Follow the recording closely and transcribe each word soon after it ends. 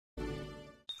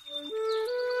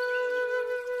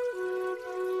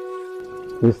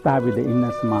You start with the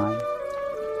inner smile,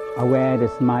 aware the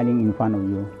smiling in front of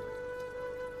you.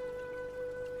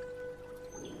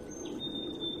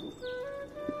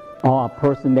 Or a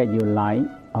person that you like,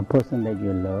 a person that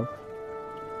you love,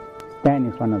 stand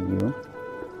in front of you.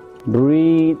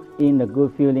 Breathe in the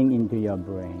good feeling into your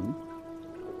brain,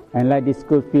 and let this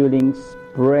good feeling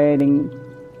spreading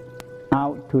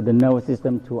out to the nervous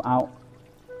system throughout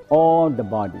all the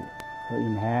body. So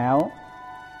inhale,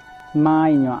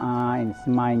 smile in your eye and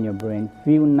smile in your brain.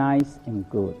 Feel nice and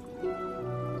good.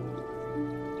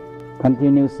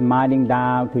 Continue smiling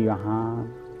down to your heart.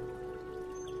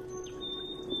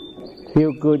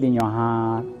 Feel good in your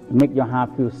heart. Make your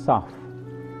heart feel soft.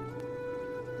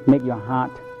 Make your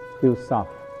heart feel soft.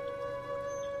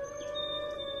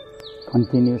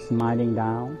 Continue smiling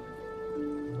down.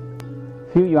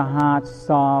 Feel your heart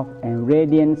soft and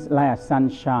radiant like a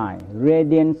sunshine.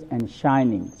 Radiant and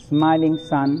shining. Smiling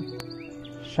sun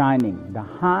shining. The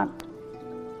heart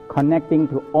connecting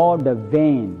to all the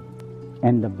vein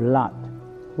and the blood,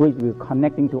 which will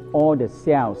connecting to all the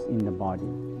cells in the body.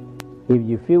 If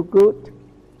you feel good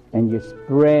and you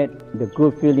spread the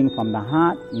good feeling from the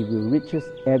heart, it will reach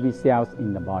every cell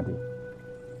in the body.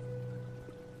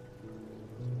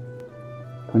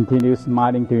 Continue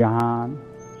smiling to your heart,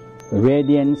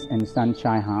 radiance and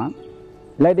sunshine heart.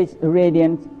 Let it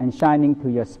radiance and shining to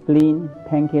your spleen,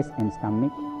 pancreas and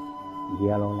stomach,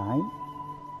 yellow light,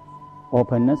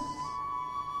 openness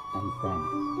and sense.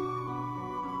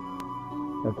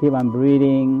 So keep on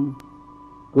breathing,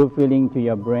 good feeling to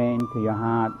your brain, to your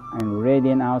heart, and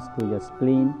radiant out to your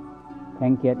spleen,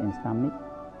 pancreas and stomach.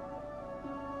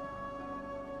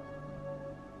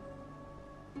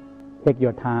 Take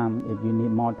your time. If you need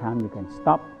more time, you can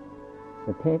stop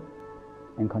the tape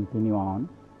and continue on.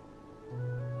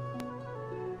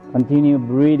 Continue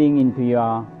breathing into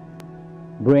your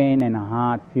brain and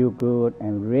heart. Feel good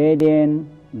and radiant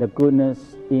the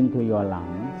goodness into your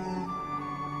lungs.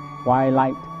 White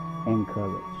light and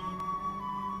courage.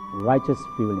 Righteous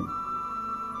feeling.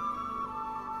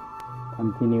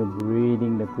 Continue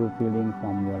breathing the good feeling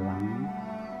from your lungs.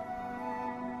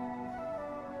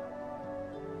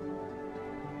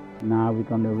 Now we're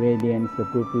going to radiance the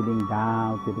good feeling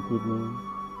down to the kidney.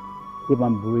 Keep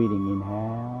on breathing.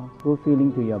 Inhale. Good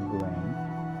feeling to your brain.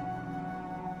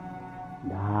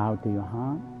 Down to your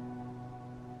heart.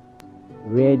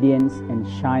 Radiance and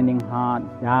shining heart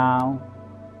down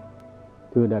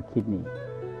to the kidney.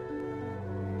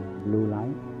 Blue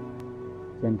light.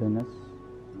 Gentleness.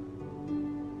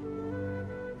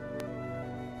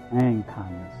 And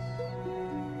calmness.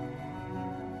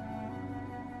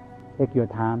 Take your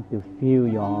time to feel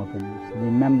your organs.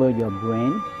 Remember your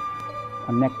brain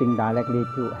connecting directly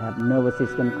to have nervous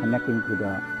system connecting to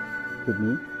the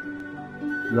kidney.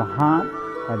 Your heart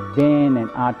have vein and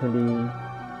artery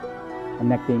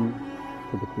connecting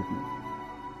to the kidney.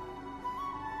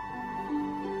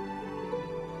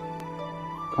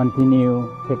 Continue,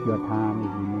 take your time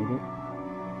if you need it.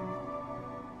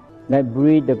 Let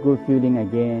breathe the good feeling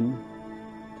again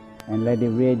and let it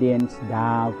radiance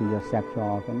down to your sexual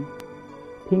organ.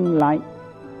 Pink light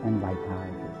and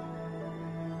vitality.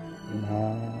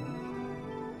 Inhale.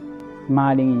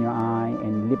 Smiling in your eye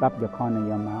and lift up your corner of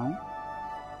your mouth.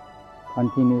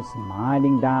 Continue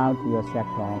smiling down to your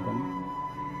sexual organ.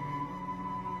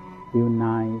 Feel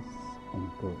nice and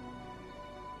good.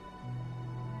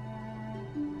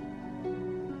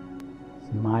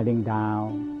 Smiling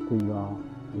down to your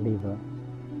liver.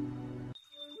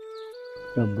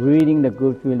 So breathing the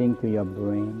good feeling to your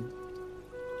brain.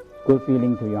 Good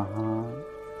feeling to your heart,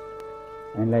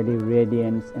 and let it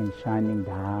radiance and shining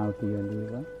down to your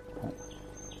liver.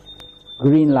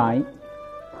 Green light,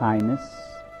 kindness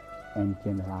and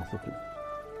generosity.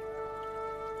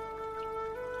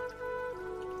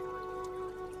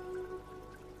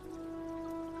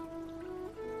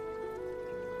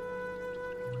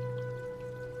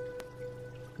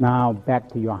 Now back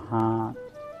to your heart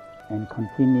and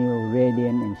continue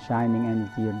radiant and shining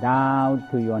energy down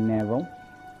to your navel.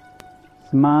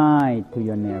 Smile to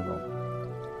your navel.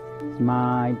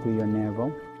 Smile to your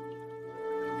navel.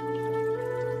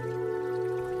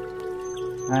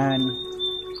 And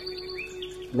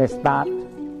let's start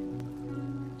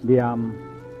the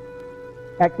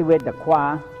activate the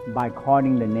qua by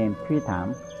calling the name 3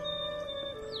 times.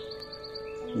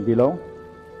 Below.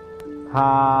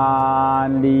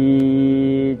 Than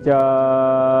Li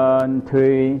Chen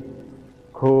Tui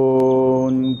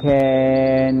Kun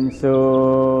Ken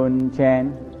Sun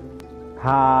Chen.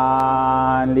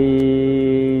 Than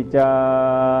Li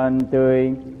Chen Tui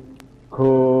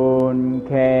Kun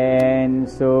Ken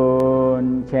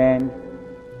Sun Chen.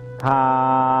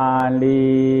 Than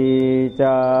ly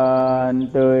chân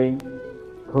tươi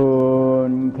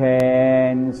kun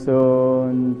khen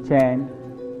sun chen.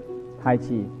 Tai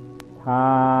Chi,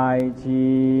 Tai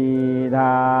Chi,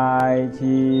 Tai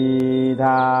Chi,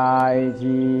 Tai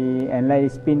Chi. And let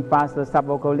it spin faster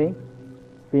subvocally.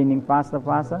 Spinning faster,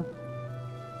 faster.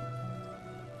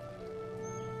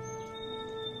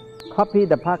 Copy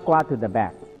the pakwa to the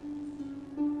back.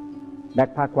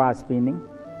 Back pakwa spinning.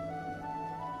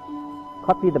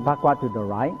 Copy the pakwa to the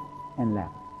right and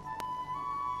left.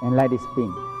 And let it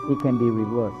spin. It can be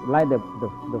reversed. Like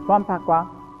the front pakwa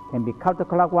can be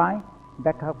counterclockwise,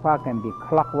 back pakwa can be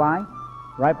clockwise,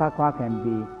 right pakwa can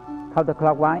be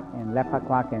counterclockwise, and left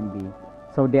pakwa can be.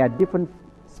 So they are different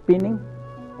spinning,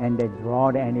 and they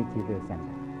draw the energy to the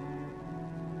center.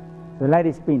 So let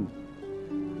it spin.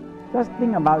 Just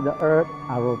think about the earth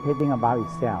are rotating about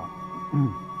itself.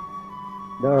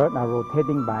 The earth are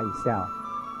rotating by itself.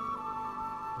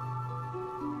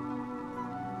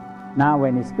 Now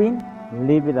when it spins,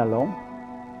 leave it alone.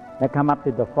 Let come up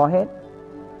to the forehead.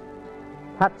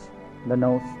 Touch the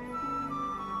nose.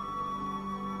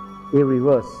 It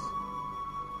reverse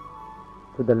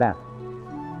to the left.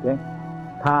 Okay?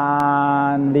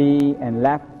 Kan, Li, and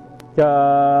left.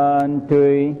 Chân,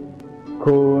 Tui,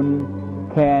 Kun,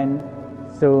 Ken,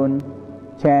 Sun,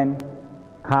 Chen.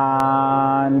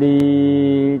 Kan,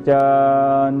 Li,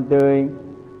 Chân, Tui,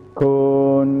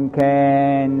 Kun,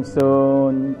 Ken,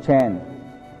 Sun, Chen.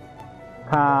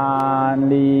 Kan,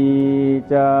 Li,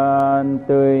 Chân,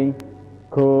 Tui,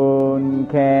 Kun,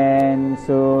 Ken,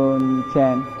 Sun,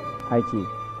 Chen. Tai Chi.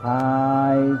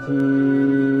 Tai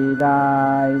Chi,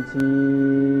 Tai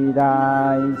Chi,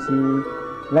 Tai Chi.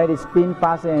 Let it spin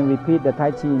faster and repeat the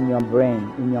Tai Chi in your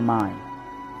brain, in your mind.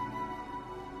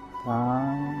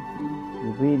 Tai Chi.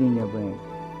 You breathe in your brain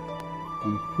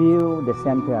and feel the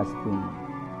center spinning.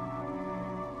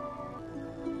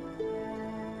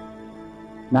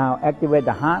 Now activate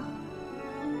the heart.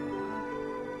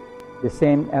 The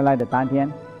same like the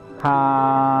Dantian.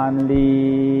 Kan,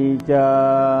 Li,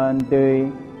 Chân,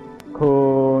 Tui,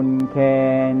 Kun,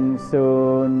 Ken,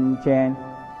 Sun, Chen.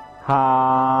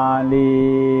 Kan,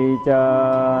 Li,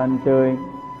 Chân, Tui,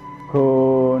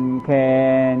 Kun,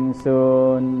 Ken,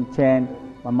 Sun, Chen.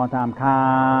 One more time.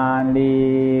 Kan,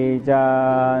 Li,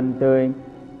 Chân, Tui,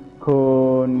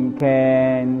 Kun,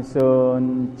 Ken,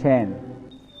 Sun, Chen.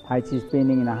 Tai Chi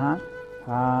spinning in the heart.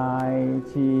 Tai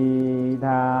Chi,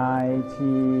 Tai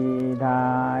Chi,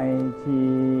 Tai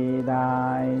Chi,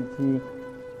 Tai Chi.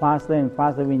 Faster and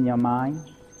faster in your mind.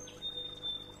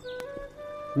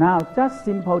 Now just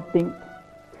simple think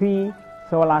 3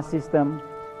 solar systems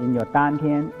in your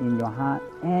Dantian, in your heart,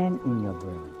 and in your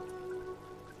brain.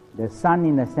 The sun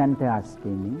in the center are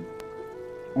spinning,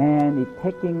 and it's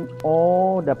taking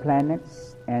all the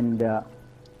planets and the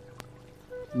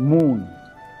moon,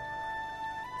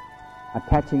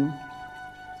 attaching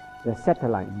the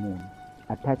satellite moon,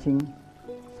 attaching,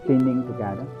 spinning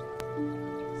together.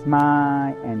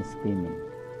 Smile and spinning,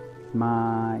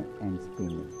 smile and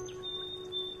spinning.